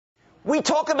We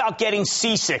talk about getting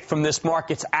seasick from this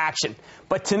market's action,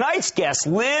 but tonight's guests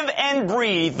live and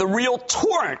breathe the real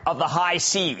torrent of the high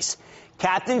seas.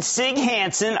 Captain Sig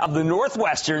Hansen of the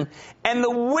Northwestern and the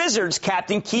Wizards'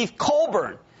 Captain Keith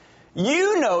Colburn.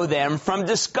 You know them from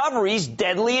Discovery's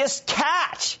Deadliest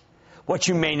Catch. What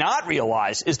you may not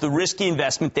realize is the risky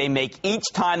investment they make each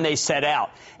time they set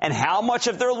out, and how much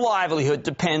of their livelihood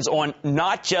depends on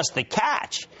not just the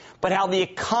catch, but how the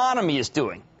economy is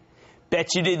doing.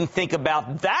 Bet you didn't think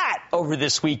about that over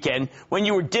this weekend when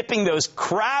you were dipping those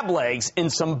crab legs in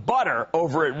some butter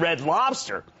over at Red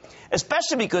Lobster.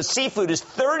 Especially because seafood is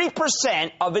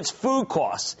 30% of its food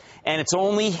costs, and it's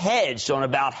only hedged on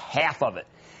about half of it.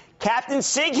 Captain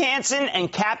Sig Hansen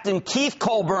and Captain Keith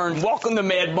Colburn, welcome to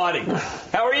Mad Money.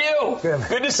 How are you? Good.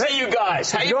 Good to see you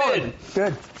guys. How you been?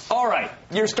 Good. All right,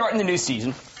 you're starting the new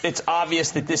season. It's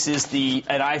obvious that this is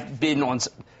and I've been on,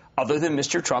 other than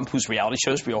Mr. Trump, whose reality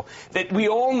show is real, that we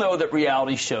all know that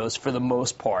reality shows, for the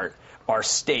most part, are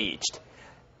staged.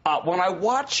 When I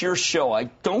watch your show, I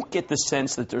don't get the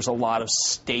sense that there's a lot of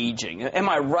staging. Am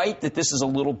I right that this is a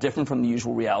little different from the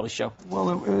usual reality show? Well,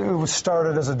 it was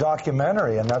started as a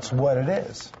documentary, and that's what it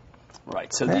is.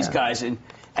 Right. So these guys, and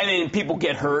then people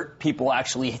get hurt. People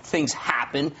actually, things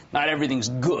happen. Not everything's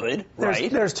good,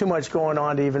 right? There's too much going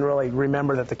on to even really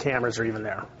remember that the cameras are even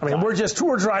there. I mean, we're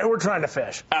trying to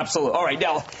fish. Absolutely. All right.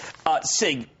 Now,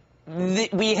 Sig,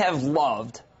 we have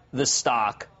loved the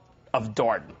stock of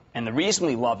Darden. And the reason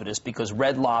we love it is because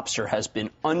Red Lobster has been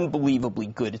unbelievably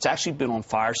good. It's actually been on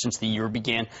fire since the year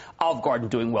began. Olive Garden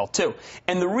doing well, too.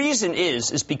 And the reason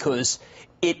is because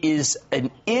it is an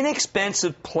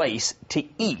inexpensive place to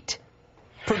eat,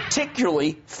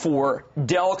 particularly for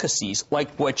delicacies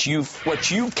like what you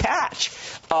catch.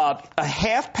 A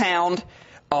half pound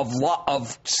of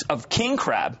king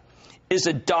crab is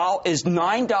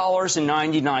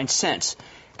 $9.99.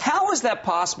 How is that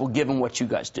possible given what you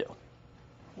guys do?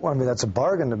 Well, I mean, that's a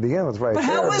bargain to begin with, right? But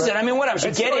how is it? I mean, what else?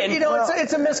 You get in. You know,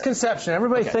 it's a misconception.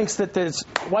 Everybody thinks that it's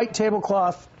white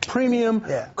tablecloth, premium,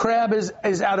 crab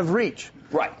is out of reach.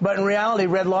 Right. But in reality,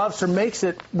 Red Lobster makes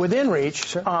it within reach,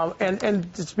 sure. and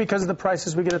it's because of the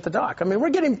prices we get at the dock. I mean, we're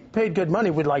getting paid good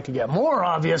money. We'd like to get more,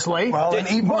 obviously. Well, and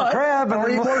eat more crab. Or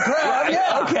eat more crab, right.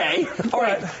 yeah. Okay. All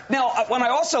right. Now, when I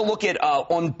also look at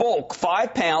on bulk,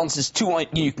 5 pounds is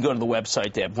you can go to the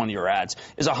website, they have one of your ads,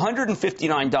 is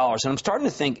 $159. And I'm starting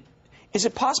to think, is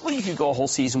it possible you could go a whole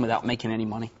season without making any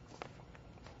money?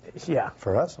 Yeah.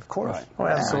 For us, of course. Right. Oh,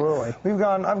 absolutely.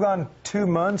 I've gone 2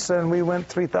 months, and we went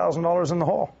 $3,000 in the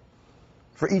hole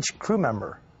for each crew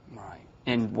member. Right.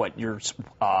 And what yours?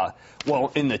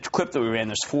 Well, in the clip that we ran,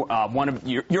 there's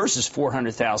yours is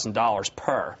 $400,000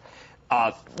 per.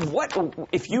 What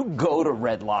if you go to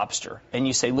Red Lobster and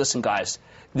you say, "Listen, guys,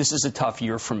 this is a tough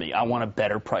year for me. I want a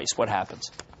better price." What happens?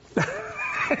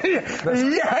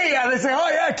 Yeah. They say, "Oh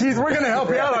yeah, Keith, we're going to help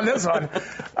you out on this one."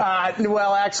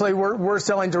 Well, actually, we're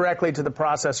selling directly to the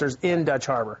processors in Dutch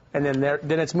Harbor, and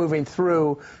then it's moving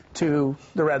through to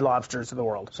the Red Lobsters of the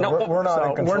world. So we're not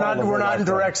in control. We're not in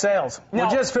direct sales. We're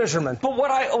just fishermen. But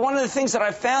one of the things that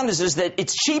I've found is that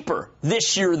it's cheaper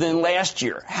this year than last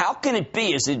year. How can it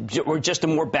be? Is it we're just a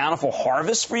more bountiful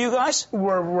harvest for you guys?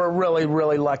 We're really,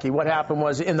 really lucky. What happened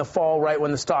was in the fall, right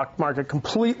when the stock market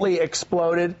completely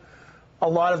exploded, a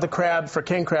lot of the crab for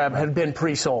king crab had been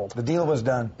pre-sold. The deal was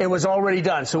done. It was already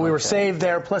done, so we were saved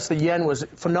there. Plus, the yen was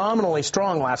phenomenally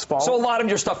strong last fall. So a lot of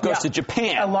your stuff goes to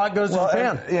Japan. A lot goes to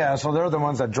Japan. So they're the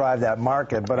ones that drive that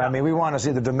market. But I mean, we want to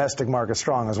see the domestic market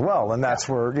strong as well, and that's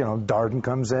where Darden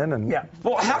comes in. And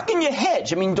well, how can you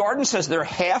hedge? I mean, Darden says they're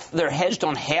hedged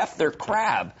on half their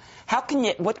crab. How can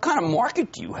you? What kind of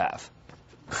market do you have?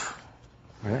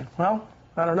 Well,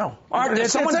 I don't know.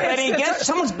 Someone's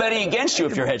betting against you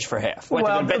if you're hedged for half. What,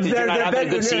 well, bet that you're not having a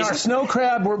good season? In our snow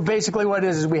crab, basically what it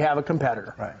is we have a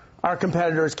competitor. Right. Our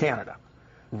competitor is Canada.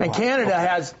 And Canada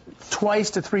has 2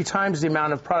 to 3 times the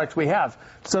amount of product we have.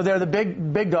 So they're the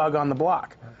big dog on the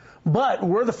block. But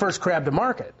we're the first crab to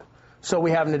market. So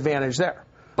we have an advantage there.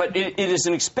 But it is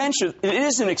an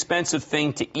expensive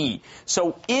thing to eat.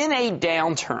 So in a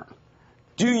downturn,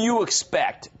 do you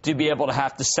expect to be able to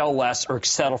have to sell less or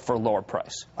settle for a lower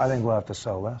price? I think we'll have to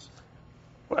sell less.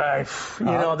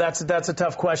 That's a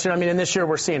tough question. I mean, in this year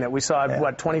we're seeing it. We saw,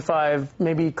 25,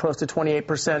 maybe close to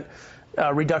 28%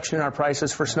 reduction in our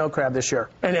prices for snow crab this year.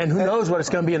 And who knows what it's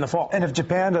going to be in the fall. And if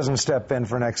Japan doesn't step in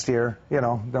for next year,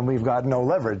 then we've got no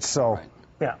leverage. So,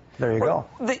 there you go.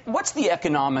 What's the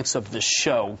economics of the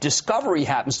show? Discovery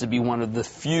happens to be one of the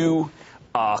few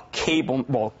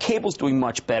cable's doing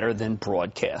much better than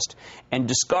broadcast, and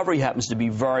Discovery happens to be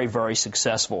very, very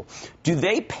successful. Do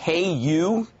they pay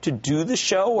you to do the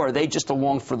show, or are they just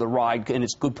along for the ride and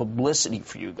it's good publicity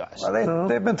for you guys? Well,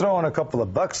 they've been throwing a couple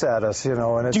of bucks at us, you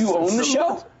know. And it's, do you own the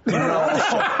show? You don't own the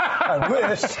show. I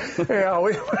wish.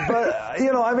 But,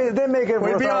 you know, I mean, they make it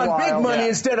worth our while. We'd be on big money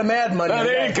instead of mad money. Oh,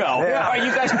 there you go. Yeah. All right,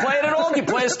 you guys play it at all? Do you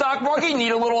play the stock market? You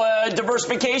need a little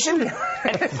diversification? And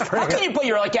how can you play?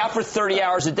 You're like out for 30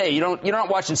 hours a day. You're not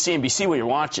watching CNBC when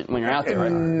you're out there,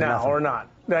 right? No, we're not.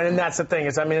 And that's the thing.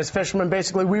 As fishermen,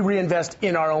 basically, we reinvest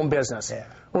in our own business. Yeah.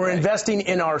 We're investing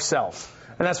in ourselves.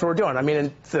 And that's what we're doing. I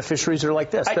mean, the fisheries are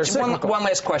like this. They're cyclical. One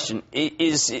last question.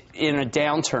 Is in a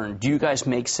downturn, do you guys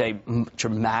make, say,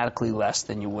 dramatically less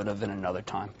than you would have in another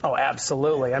time? Oh,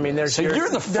 absolutely. I mean, you're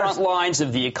the front lines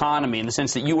of the economy in the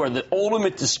sense that you are the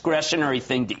ultimate discretionary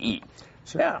thing to eat.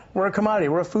 Yeah, we're a commodity.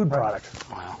 We're a food product.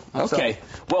 Wow. Okay.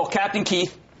 Well, Captain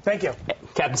Keith. Thank you.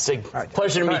 Captain Sig,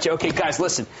 pleasure to meet you. Okay, guys,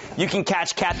 listen. You can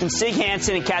catch Captain Sig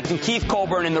Hansen and Captain Keith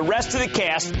Colburn and the rest of the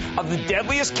cast of The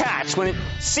Deadliest Catch when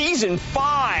Season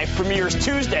 5 premieres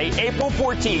Tuesday, April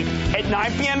 14th at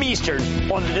 9 p.m.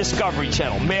 Eastern on the Discovery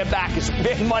Channel. Mad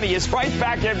Money is right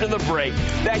back after the break.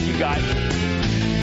 Thank you, guys.